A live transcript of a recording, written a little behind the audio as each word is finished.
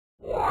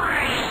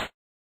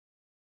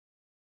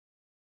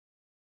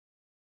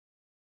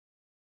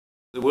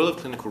The world of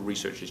clinical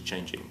research is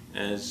changing.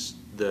 As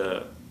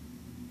the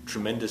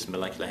tremendous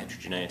molecular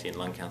heterogeneity in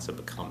lung cancer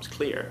becomes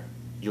clear,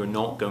 you're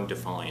not going to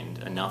find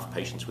enough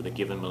patients with a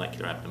given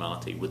molecular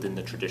abnormality within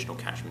the traditional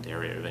catchment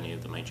area of any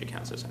of the major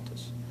cancer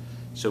centers.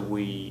 So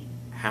we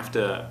have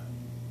to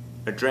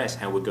address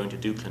how we're going to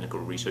do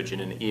clinical research in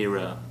an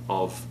era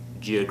of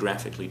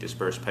geographically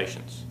dispersed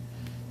patients.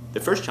 The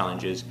first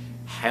challenge is,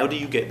 how do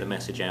you get the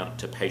message out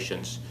to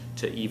patients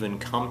to even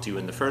come to you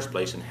in the first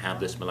place and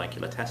have this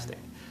molecular testing?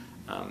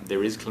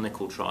 There is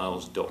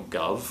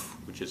clinicaltrials.gov,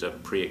 which is a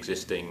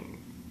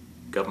pre-existing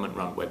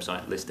government-run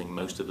website listing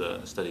most of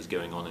the studies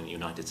going on in the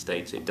United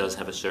States. It does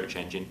have a search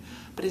engine,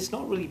 but it's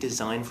not really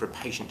designed for a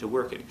patient to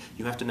work it.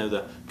 You have to know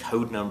the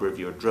code number of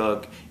your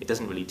drug. It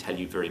doesn't really tell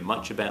you very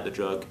much about the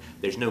drug.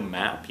 There's no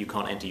map. You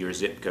can't enter your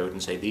zip code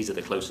and say these are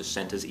the closest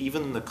centers.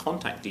 Even the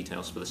contact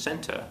details for the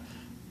center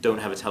don't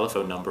have a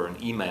telephone number and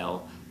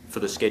email for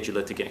the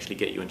scheduler to actually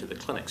get you into the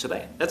clinic. So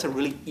that's a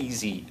really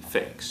easy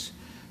fix.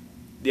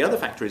 The other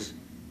factor is,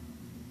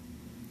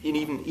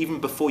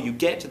 even before you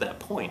get to that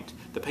point,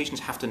 the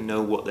patients have to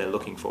know what they're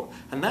looking for.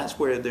 And that's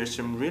where there's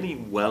some really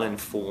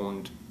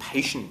well-informed,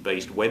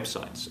 patient-based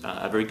websites.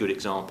 A very good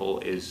example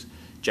is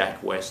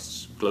Jack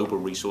West's Global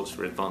Resource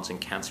for Advancing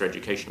Cancer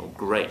Education, or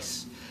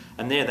GRACE.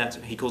 And there,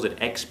 he calls it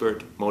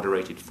Expert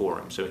Moderated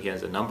Forum. So he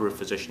has a number of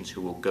physicians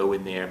who will go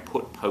in there,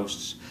 put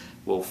posts,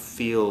 will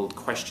field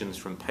questions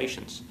from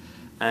patients.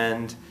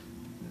 And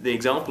the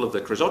example of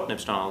the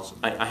crizotinib trials,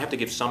 I have to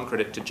give some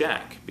credit to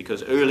Jack,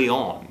 because early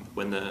on,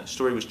 when the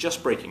story was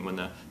just breaking, when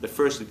the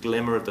first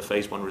glimmer of the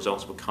phase 1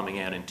 results were coming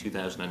out in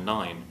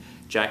 2009,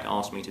 Jack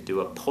asked me to do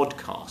a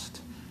podcast.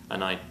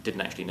 And I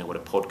didn't actually know what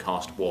a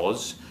podcast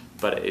was,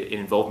 but it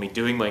involved me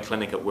doing my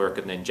clinic at work,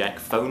 and then Jack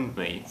phoned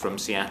me from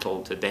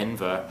Seattle to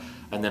Denver,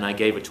 and then I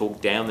gave a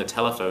talk down the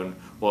telephone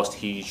whilst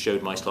he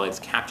showed my slides,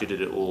 captured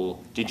it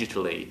all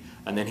digitally,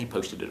 and then he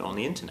posted it on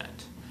the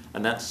internet.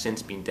 And that's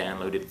since been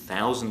downloaded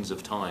thousands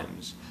of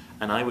times.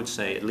 And I would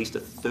say at least a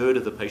third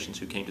of the patients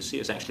who came to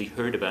see us actually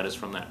heard about us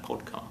from that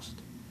podcast.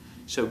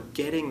 So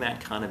getting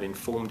that kind of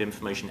informed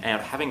information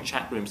out, having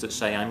chat rooms that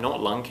say, I'm not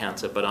lung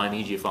cancer, but I'm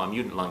EGFR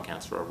mutant lung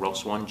cancer, or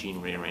ROS1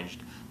 gene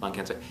rearranged lung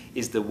cancer,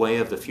 is the way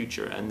of the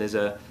future. And there's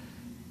a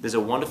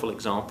wonderful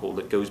example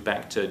that goes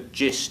back to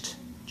GIST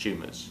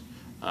tumors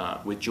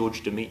with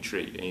George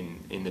Dimitri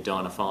in the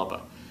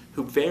Dana-Farber,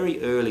 who very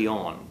early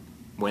on,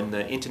 when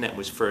the internet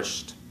was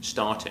first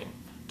starting,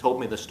 told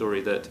me the story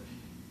that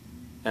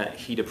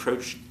he'd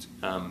approached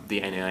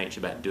the NIH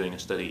about doing a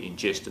study in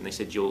GIST, and they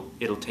said,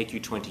 it'll take you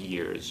 20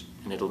 years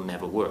and it'll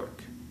never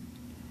work.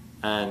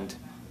 And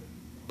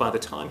by the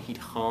time he'd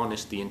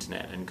harnessed the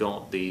internet and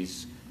got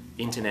these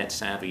internet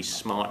savvy,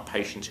 smart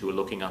patients who were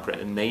looking up at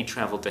it, and they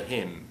traveled to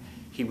him,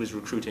 he was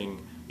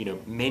recruiting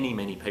many,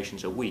 many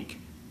patients a week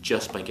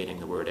just by getting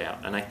the word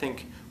out. And I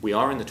think we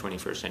are in the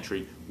 21st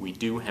century. We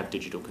do have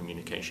digital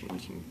communication. We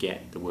can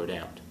get the word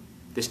out.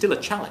 There's still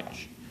a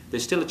challenge.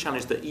 There's still a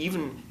challenge that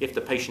even if the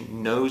patient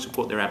knows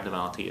what their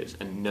abnormality is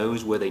and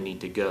knows where they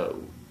need to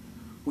go,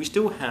 we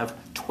still have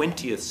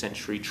 20th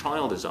century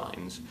trial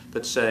designs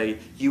that say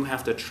you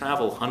have to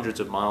travel hundreds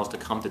of miles to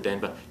come to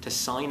Denver to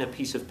sign a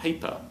piece of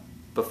paper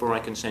before I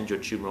can send your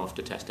tumor off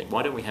to testing.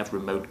 Why don't we have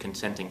remote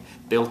consenting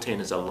built in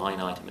as a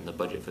line item in the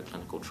budget for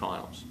clinical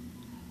trials?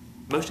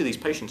 Most of these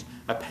patients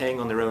are paying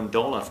on their own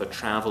dollar for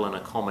travel and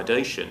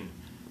accommodation.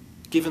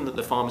 Given that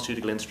the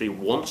pharmaceutical industry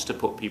wants to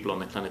put people on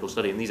the clinical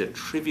study, and these are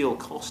trivial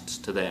costs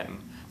to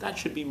them, that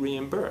should be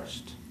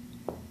reimbursed.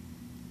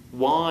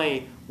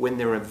 Why, when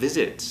there are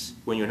visits,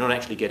 when you're not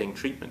actually getting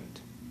treatment,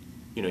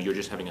 you're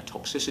just having a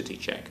toxicity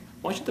check,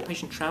 why should the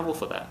patient travel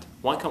for that?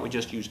 Why can't we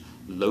just use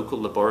local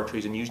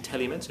laboratories and use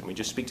telemedicine? We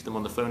just speak to them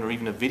on the phone or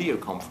even a video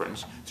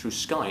conference through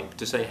Skype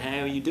to say, how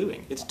are you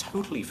doing? It's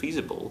totally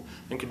feasible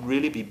and could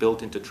really be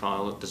built into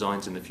trial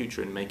designs in the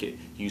future and make it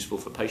useful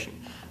for patient.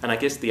 And I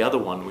guess the other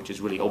one, which is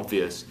really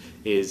obvious,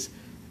 is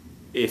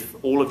if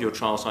all of your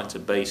trial sites are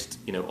based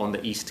on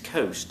the East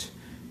Coast,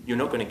 you're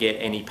not going to get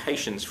any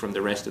patients from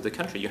the rest of the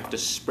country. You have to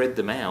spread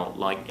them out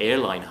like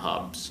airline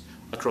hubs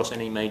across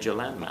any major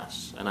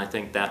landmass. And I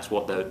think that's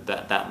what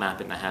that map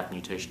in the HAV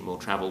mutation will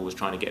travel was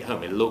trying to get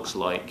home. It looks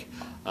like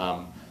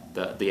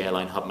the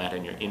airline hub map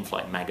in your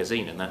in-flight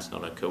magazine, and that's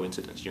not a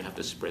coincidence. You have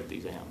to spread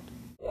these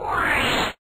out.